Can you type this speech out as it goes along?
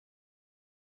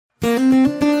Today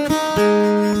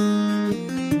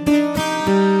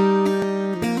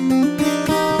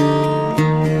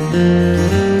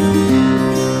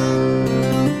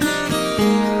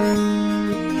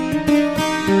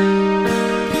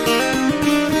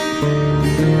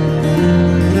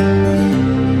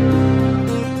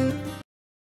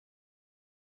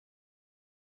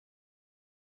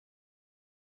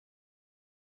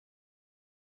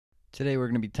we're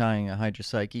going to be tying a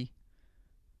Hydropsyche.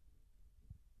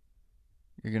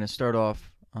 You're going to start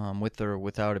off with or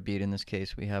without a bead. In this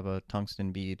case, we have a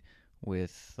tungsten bead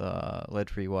with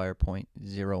lead-free wire point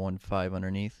 015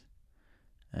 underneath.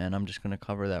 And I'm just going to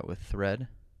cover that with thread.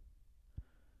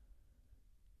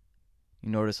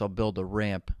 You notice I'll build a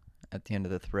ramp at the end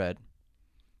of the thread.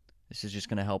 This is just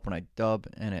going to help when I dub,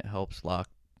 and it helps lock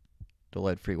the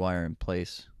lead-free wire in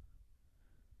place.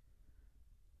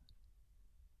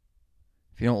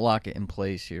 If you don't lock it in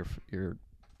place, your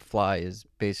fly is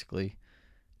basically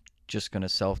just going to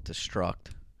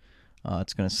self-destruct.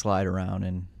 It's going to slide around,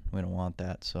 and we don't want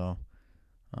that. So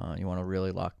you want to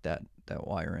really lock that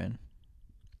wire in.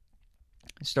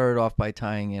 I started off by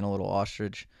tying in a little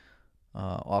ostrich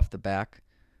off the back.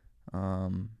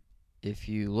 If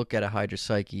you look at a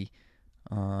Hydropsyche,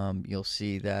 you'll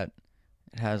see that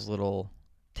it has little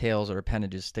tails or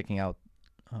appendages sticking out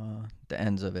the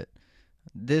ends of it.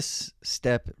 This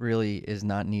step really is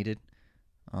not needed.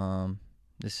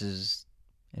 This is,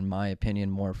 in my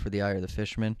opinion, more for the eye of the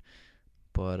fisherman,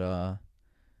 but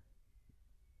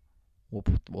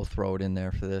we'll throw it in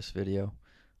there for this video.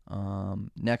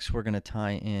 Next, we're going to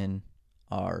tie in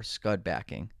our scud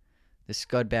backing. The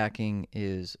scud backing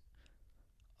is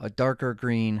a darker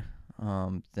green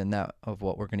than that of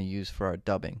what we're going to use for our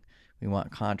dubbing. We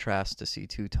want contrast to see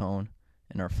two-tone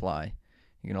in our fly.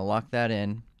 You're going to lock that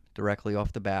in directly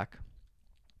off the back.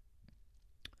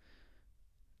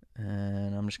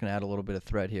 And I'm just going to add a little bit of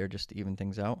thread here just to even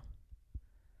things out.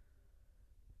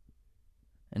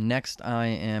 And next I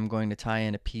am going to tie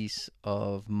in a piece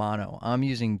of mono. I'm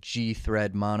using G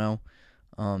thread mono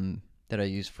that I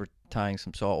use for tying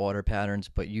some saltwater patterns,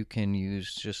 but you can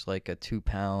use just like a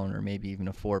 2-pound or maybe even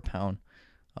a 4-pound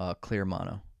clear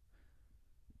mono.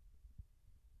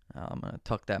 I'm going to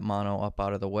tuck that mono up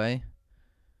out of the way.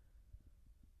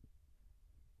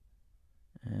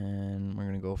 And we're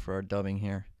going to go for our dubbing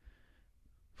here.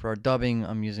 For our dubbing,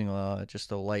 I'm using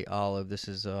just a light olive. This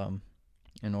is an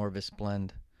Orvis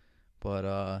blend,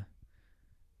 but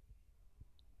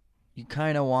you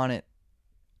kind of want it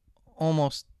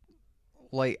almost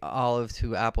light olive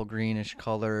to apple greenish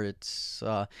color. It's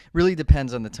really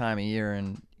depends on the time of year,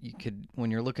 and you could, when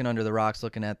you're looking under the rocks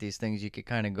looking at these things, you could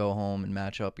kind of go home and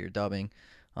match up your dubbing.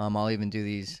 I'll even do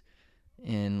these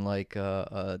in like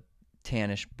a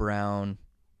tannish brown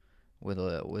with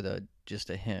a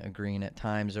just a hint of green at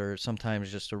times, or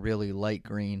sometimes just a really light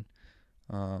green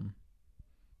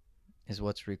is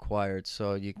what's required.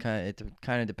 So it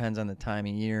kind of depends on the time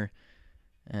of year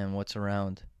and what's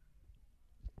around.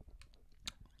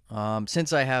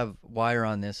 Since I have wire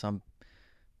on this, I'm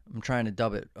trying to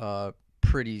dub it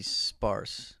pretty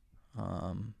sparse.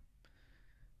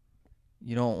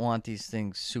 You don't want these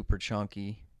things super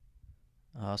chunky.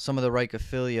 Some of the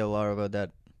Rhycophilia larvae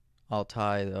that I'll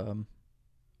tie, the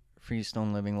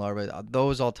freestone living larvae,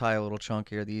 those I'll tie a little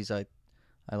chunkier. These I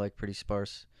like pretty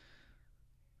sparse.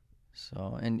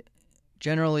 So, and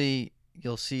generally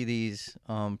you'll see these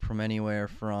from anywhere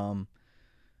from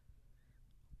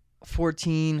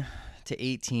 14 to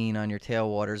 18 on your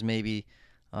tailwaters. Maybe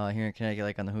here in Connecticut,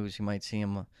 like on the Hoos, you might see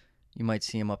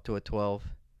them up to a 12.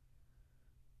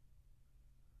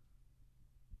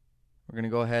 We're going to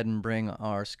go ahead and bring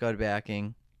our scud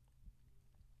backing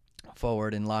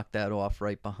forward and lock that off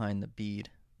right behind the bead.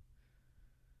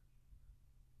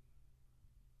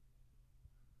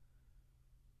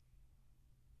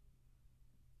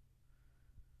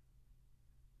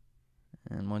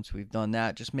 And once we've done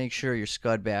that, just make sure your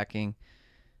scud backing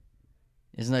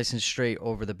is nice and straight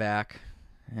over the back,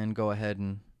 and go ahead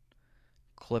and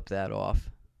clip that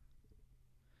off.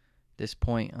 At this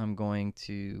point, I'm going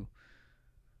to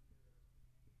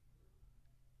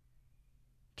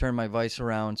turn my vise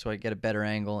around so I get a better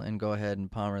angle and go ahead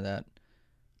and palmer that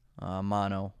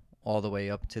mono all the way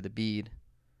up to the bead.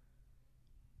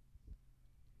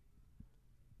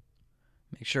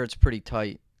 Make sure it's pretty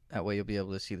tight, that way you'll be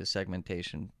able to see the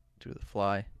segmentation through the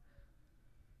fly.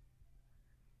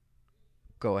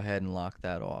 Go ahead and lock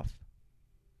that off.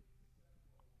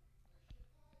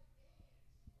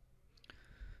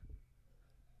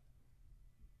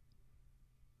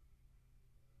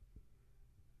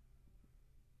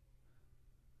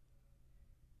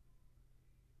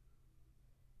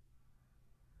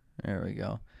 There we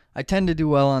go. I tend to do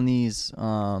well on these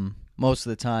most of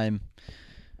the time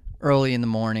early in the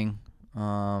morning.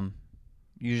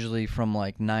 Usually from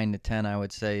like 9 to 10, I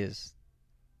would say, has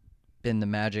been the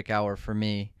magic hour for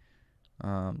me.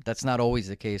 That's not always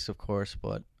the case, of course,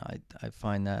 but I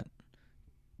find that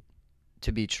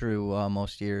to be true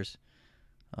most years,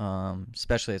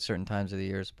 especially at certain times of the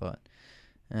years.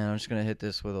 And I'm just going to hit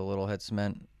this with a little head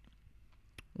cement,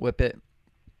 whip it.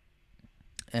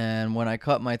 And when I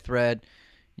cut my thread,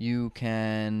 you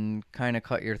can kind of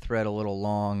cut your thread a little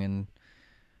long, and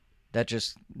that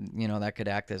just, that could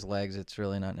act as legs. It's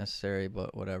really not necessary,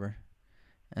 but whatever.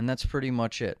 And that's pretty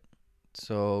much it.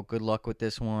 So good luck with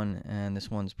this one, and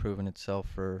this one's proven itself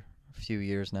for a few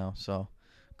years now. So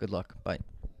good luck. Bye.